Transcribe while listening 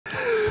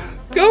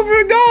Go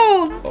for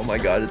gold. Oh my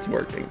god, it's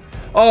working.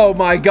 Oh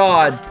my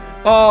god.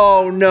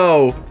 Oh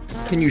no.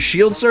 Can you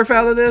shield surf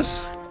out of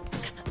this?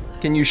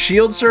 Can you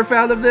shield surf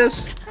out of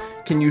this?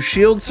 Can you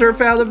shield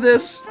surf out of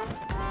this?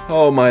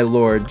 Oh my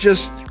lord,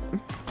 just...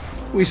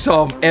 We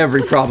solve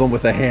every problem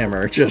with a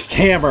hammer. Just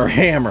hammer,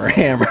 hammer,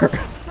 hammer.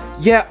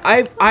 Yeah,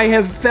 I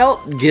have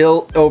felt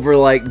guilt over,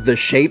 like, the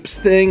shapes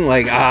thing.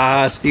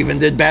 Like, Stephen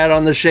did bad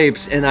on the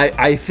shapes. And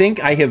I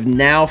think I have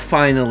now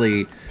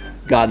finally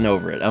gotten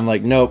over it. I'm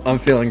like, nope, I'm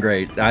feeling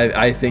great.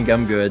 I think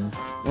I'm good.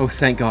 Oh,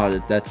 thank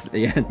God, that's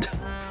the end.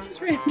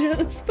 Just ran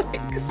down the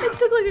spikes. It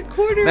took like a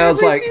quarter. I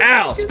was like,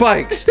 ow,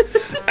 spikes.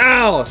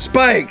 Ow,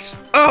 spikes.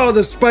 Oh,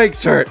 the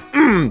spikes hurt.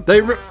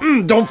 They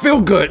don't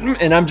feel good.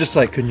 And I'm just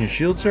like, couldn't you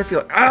shield surf?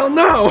 You're like, oh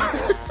no.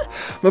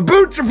 My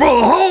boots are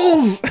full of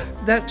holes.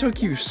 That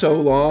took you so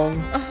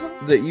long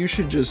that you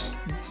should just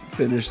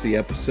finish the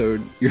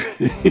episode. You're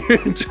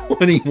in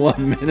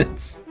 21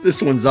 minutes.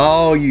 This one's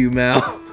all you, Mal.